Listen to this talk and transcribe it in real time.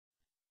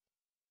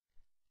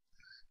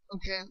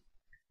Okay,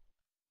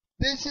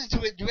 this is to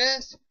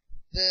address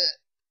the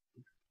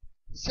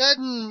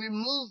sudden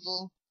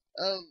removal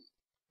of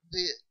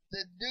the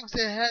Dukes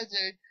of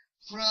Hazzard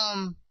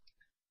from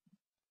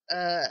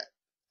the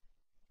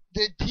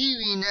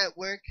TV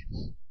network,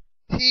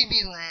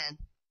 TV Land.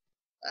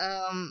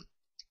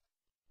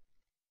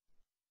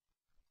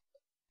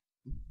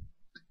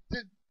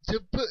 To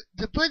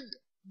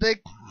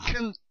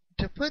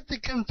put the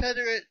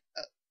Confederate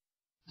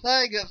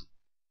flag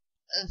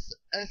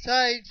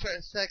aside for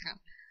a second.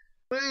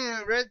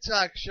 Wearing a Red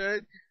Sox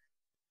shirt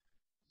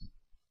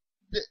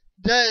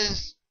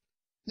does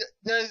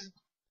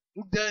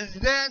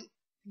that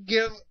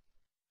give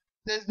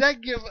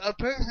a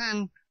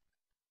person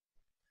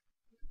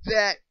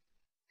that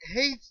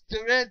hates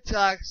the Red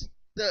Sox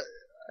the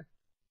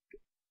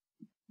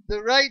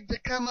right to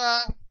come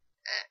up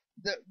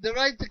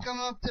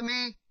to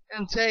me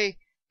and say,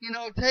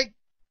 take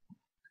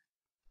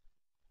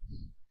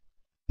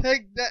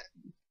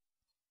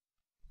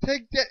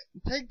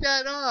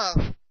that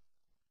off?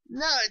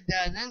 No, it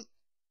doesn't.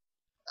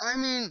 I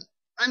mean,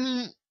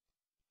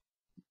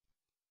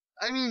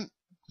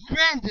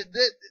 granted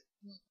that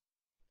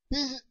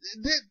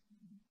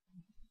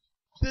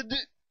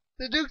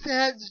the Dukes of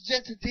Hazzard is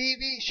just a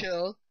TV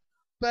show,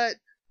 but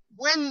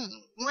when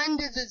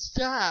does it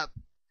stop?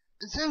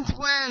 Since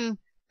when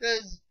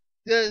does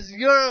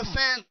your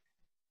offense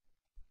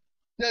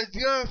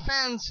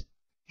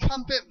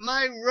trumpet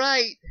my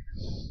right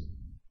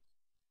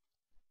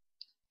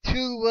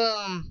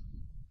to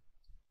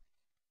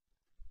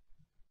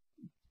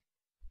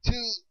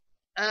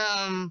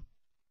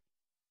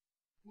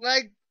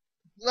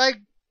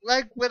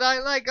like what I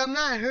like? I'm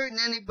not hurting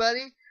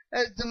anybody.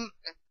 As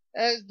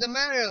the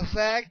matter of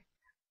fact,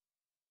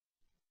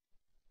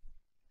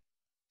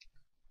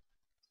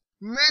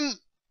 men,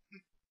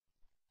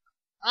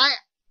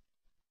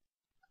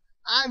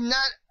 I'm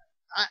not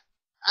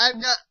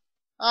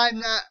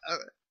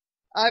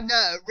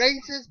a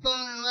racist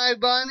bone in my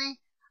body.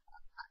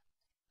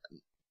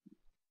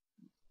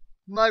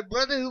 My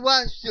brother who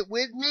watched it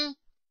with me,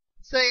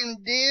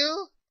 same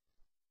deal.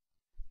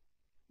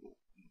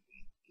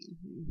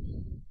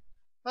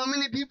 How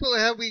many people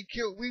have we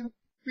killed? We've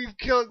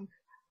killed,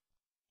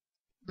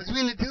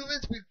 between the two of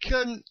us, we've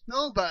killed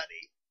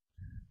nobody.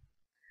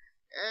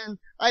 And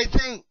I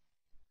think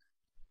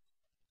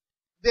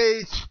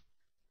they've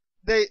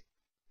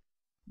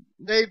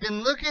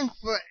been looking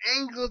for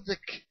angles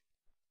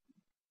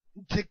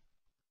to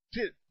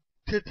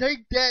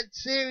take that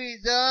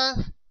series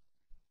off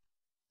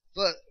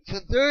for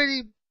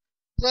 30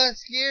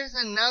 plus years,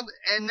 and now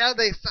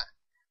they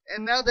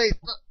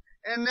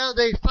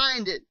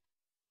find it.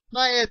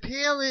 My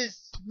appeal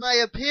is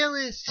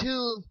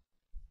to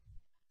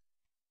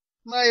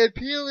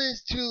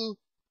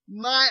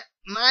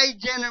my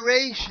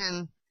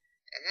generation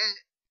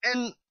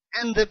and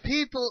the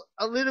people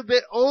a little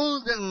bit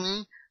older than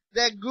me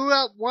that grew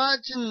up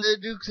watching the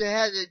Dukes of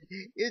Hazzard.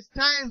 It's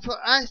time for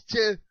us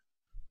to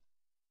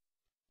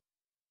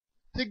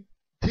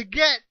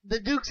get the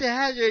Dukes of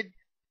Hazzard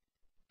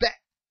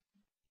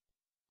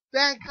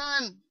back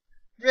on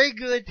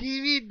regular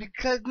TV,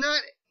 because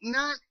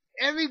not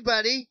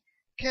everybody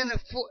can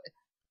afford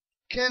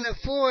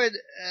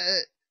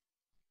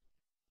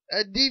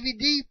a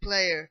DVD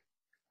player.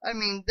 I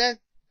mean, that's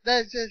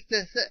just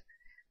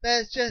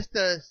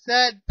a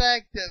sad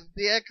fact of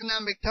the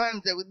economic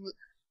times that we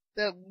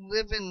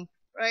live in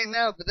right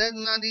now. But that's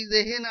not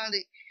either here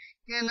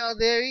nor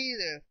there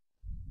either.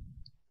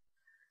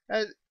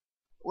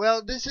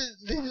 Well, this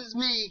is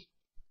me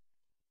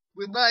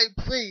with my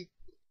plea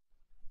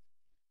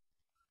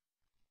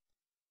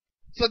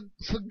for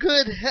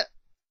good,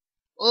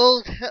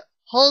 old,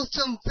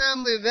 wholesome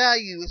family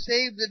values.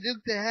 Save the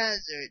Dukes of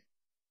Hazzard.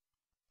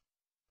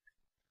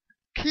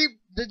 Keep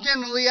the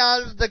General Lee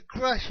out of the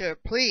crusher,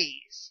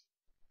 please.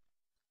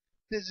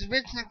 This is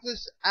Rich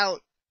Nicholas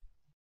out.